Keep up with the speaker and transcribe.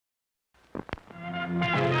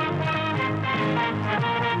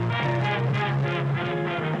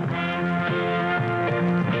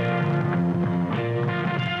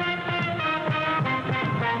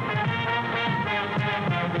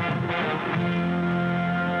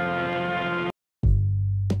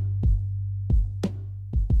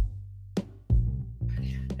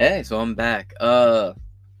Hey, so I'm back.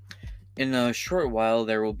 In a short while,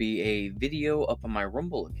 there will be a video up on my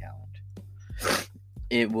Rumble account.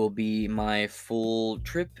 It will be my full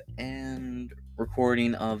trip and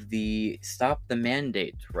recording of the Stop the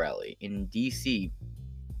Mandate rally in DC,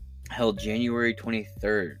 held January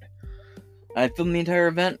 23rd. I filmed the entire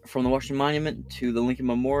event from the Washington Monument to the Lincoln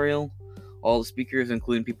Memorial. All the speakers,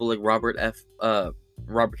 including people like Robert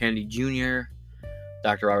Kennedy Jr.,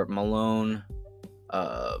 Dr. Robert Malone,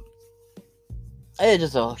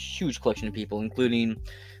 just a huge collection of people, including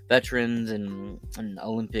veterans and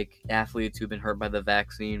Olympic athletes who've been hurt by the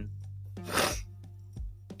vaccine.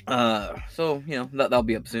 So, that'll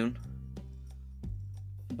be up soon.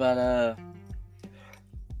 But,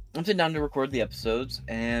 I'm sitting down to record the episodes,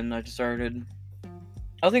 and I was thinking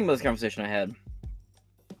about this conversation I had.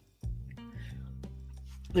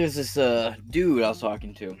 There's this, dude I was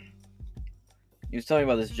talking to. He was telling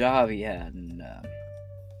me about this job he had, and,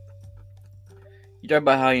 you talk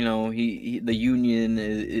about how, the union,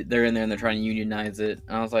 they're in there and they're trying to unionize it.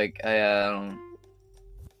 And I was like, I don't.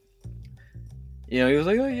 He was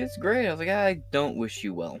like, oh, it's great. I was like, I don't wish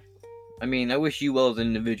you well. I mean, I wish you well as an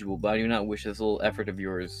individual, but I do not wish this little effort of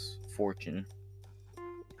yours fortune.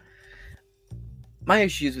 My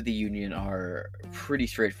issues with the union are pretty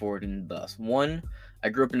straightforward and thus. One, I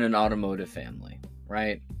grew up in an automotive family,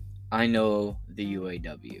 right? I know the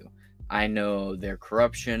UAW. I know their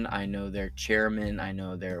corruption, I know their chairman, I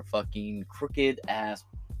know their fucking crooked ass,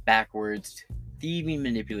 backwards, thieving,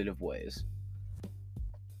 manipulative ways.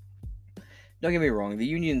 Don't get me wrong, the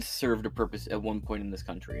union served a purpose at one point in this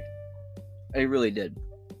country. It really did.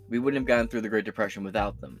 We wouldn't have gotten through the Great Depression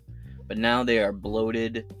without them. But now they are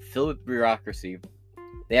bloated, filled with bureaucracy.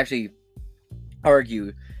 They actually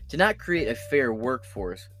argue to not create a fair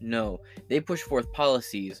workforce. No, they push forth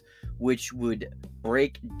policies which would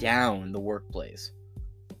break down the workplace,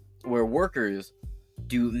 where workers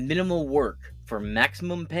do minimal work for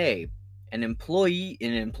maximum pay, and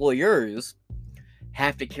employers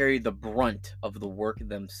have to carry the brunt of the work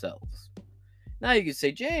themselves. Now you could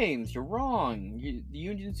say, James, you're wrong. The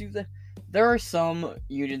unions do that. There are some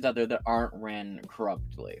unions out there that aren't ran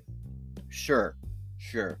corruptly. Sure.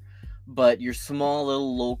 But your small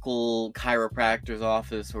little local chiropractor's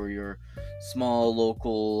office or your small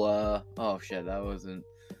local, that wasn't,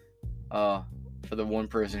 for the one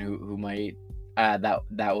person who might,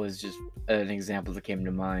 that was just an example that came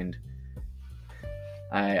to mind.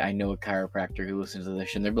 I know a chiropractor who listens to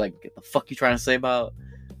this and they're like, what the fuck you trying to say about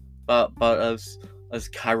us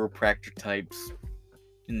chiropractor types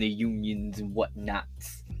and the unions and whatnot?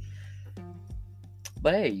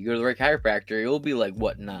 But hey, you go to the right chiropractor, it'll be like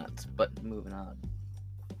whatnot. But moving on.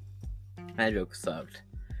 That joke sucked.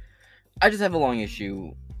 I just have a long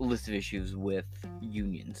list of issues with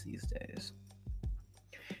unions these days.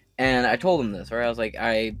 And I told him this, right? I was like,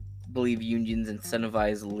 I believe unions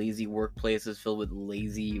incentivize lazy workplaces filled with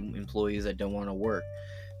lazy employees that don't want to work.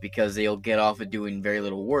 Because they'll get off of doing very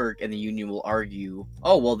little work, and the union will argue,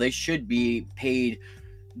 oh, well, they should be paid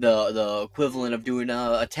the equivalent of doing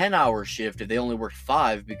a 10-hour shift if they only work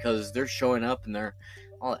 5 because they're showing up and they're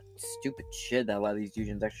all that stupid shit that a lot of these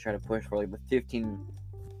unions actually try to push for, like with 15.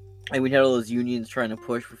 And we had all those unions trying to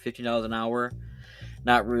push for $15 an hour,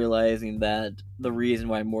 not realizing that the reason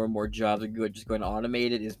why more and more jobs are just going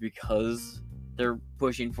automated is because they're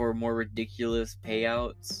pushing for more ridiculous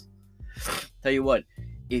payouts. Tell you what,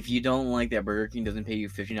 if you don't like that Burger King doesn't pay you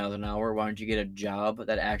 $15 an hour, why don't you get a job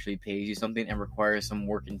that actually pays you something and requires some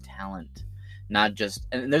work and talent? Not just...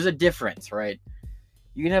 And there's a difference, right?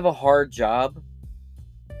 You can have a hard job,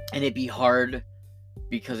 and it be hard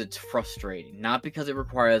because it's frustrating. Not because it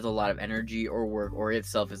requires a lot of energy or work, or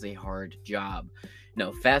itself is a hard job.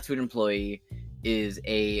 No, fast food employee is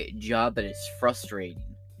a job that is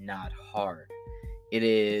frustrating, not hard. It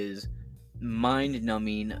is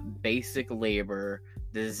mind-numbing, basic labor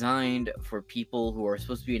designed for people who are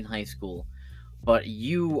supposed to be in high school, but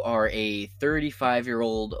you are a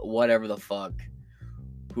 35-year-old whatever the fuck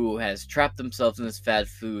who has trapped themselves in this fast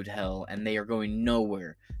food hell, and they are going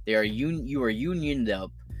nowhere. You are unioned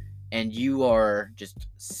up, and you are just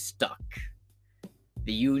stuck.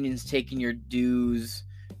 The union's taking your dues.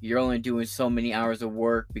 You're only doing so many hours of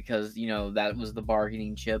work because, that was the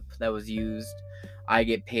bargaining chip that was used. I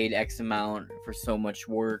get paid X amount for so much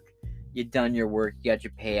work. You done your work, you got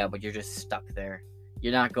your payout, but you're just stuck there.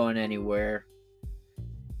 You're not going anywhere.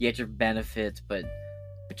 You get your benefits, but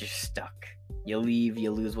you're stuck. You leave,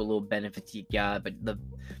 you lose what little benefits you got, but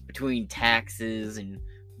between taxes and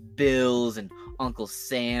bills and Uncle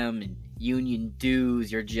Sam and union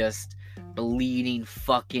dues, you're just bleeding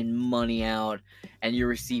fucking money out, and you're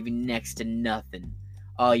receiving next to nothing.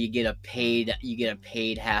 Oh, you get a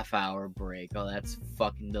paid half-hour break. Oh, that's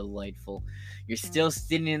fucking delightful. You're still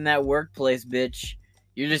sitting in that workplace, bitch.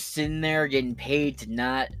 You're just sitting there getting paid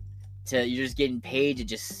you're just getting paid to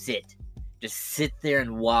just sit. Just sit there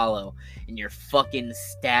and wallow in your fucking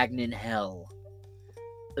stagnant hell.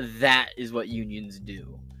 That is what unions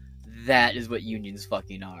do. That is what unions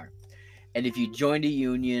fucking are. And if you joined a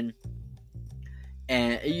union,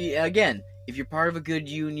 and again, if you're part of a good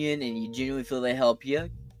union and you genuinely feel they help you,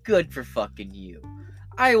 good for fucking you.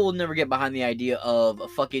 I will never get behind the idea of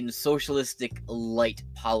fucking socialistic light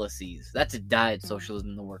policies. That's a diet socialism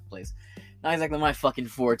in the workplace. Not exactly my fucking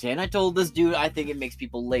forte. And I told this dude I think it makes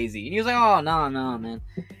people lazy. And he was like, oh, no, man.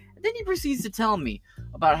 And then he proceeds to tell me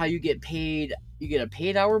about how you get a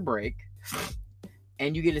paid hour break,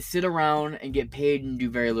 and you get to sit around and get paid and do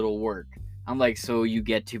very little work. I'm like, so you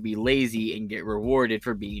get to be lazy and get rewarded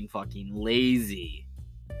for being fucking lazy.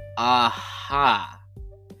 Aha.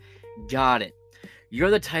 Got it. You're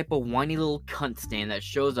the type of whiny little cunt stand that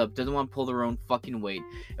shows up, doesn't want to pull their own fucking weight,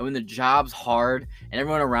 and when the job's hard and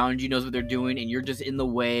everyone around you knows what they're doing and you're just in the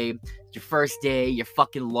way, it's your first day, you're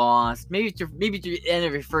fucking lost. Maybe it's the end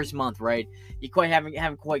of your first month, right? You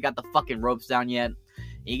haven't quite got the fucking ropes down yet.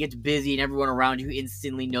 And you get busy and everyone around you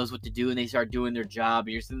instantly knows what to do and they start doing their job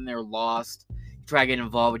and you're sitting there lost. You try to get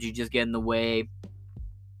involved, but you just get in the way. And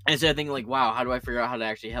instead of thinking like, wow, how do I figure out how to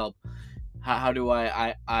actually help? How do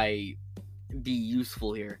I be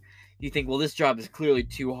useful here? You think, well, this job is clearly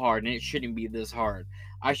too hard and it shouldn't be this hard.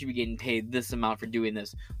 I should be getting paid this amount for doing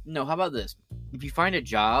this. No, how about this? If you find a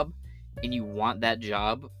job and you want that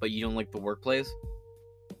job, but you don't like the workplace,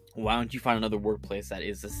 why don't you find another workplace that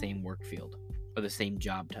is the same work field or the same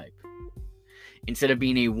job type? Instead of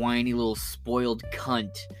being a whiny little spoiled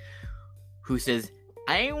cunt who says,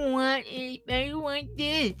 I want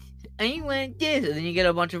this, and then you get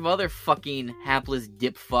a bunch of other fucking hapless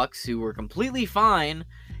dip fucks who were completely fine,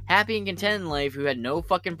 happy and content in life, who had no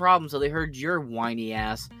fucking problems, so they heard your whiny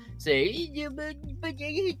ass say, yeah, but I had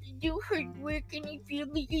to do hard work and I feel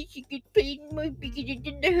like I should get paid more because I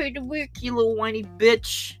did the hard work, you little whiny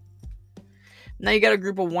bitch. Now you got a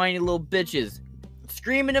group of whiny little bitches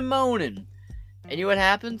screaming and moaning. And you know what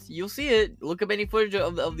happens? You'll see it. Look up any footage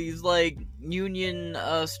of these, like, union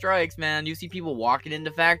strikes, man. You see people walking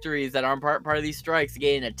into factories that aren't part of these strikes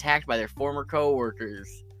getting attacked by their former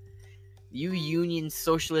co-workers. You union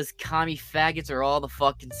socialist commie faggots are all the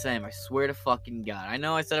fucking same. I swear to fucking God. I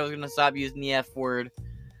know I said I was going to stop using the F word,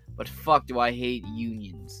 but fuck do I hate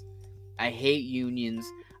unions. I hate unions.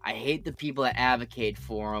 I hate the people that advocate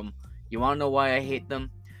for them. You want to know why I hate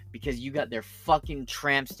them? Because you got their fucking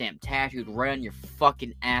tramp stamp tattooed right on your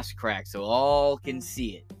fucking ass crack so all can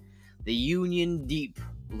see it. The union deep,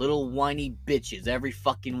 little whiny bitches, every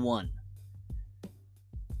fucking one.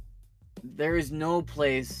 There is no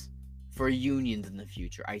place for unions in the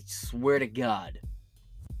future, I swear to God.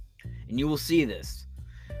 And you will see this.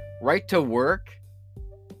 Right to work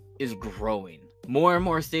is growing. More and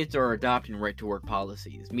more states are adopting right to work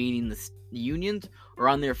policies, meaning the unions are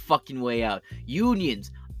on their fucking way out.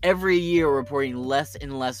 Unions every year reporting less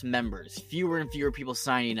and less members, fewer and fewer people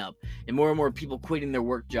signing up, and more people quitting their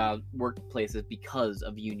workplaces because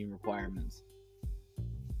of union requirements.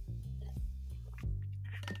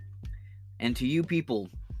 And to you people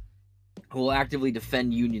who will actively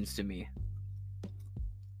defend unions to me,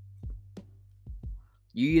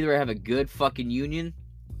 you either have a good fucking union,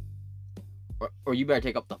 or you better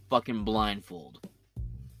take up the fucking blindfold.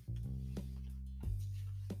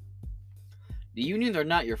 The unions are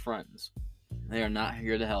not your friends. They are not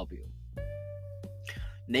here to help you.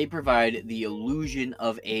 They provide the illusion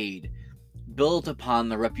of aid, built upon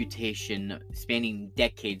the reputation spanning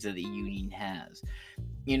decades that the union has,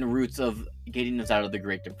 in roots of getting us out of the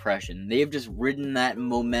Great Depression. They've just ridden that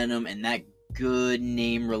momentum and that good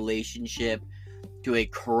name relationship to a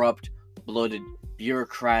corrupt, bloated,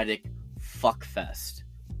 bureaucratic fuckfest.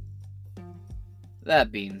 That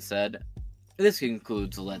being said, this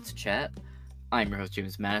concludes Let's Chat. I'm your host,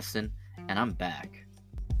 James Madison, and I'm back.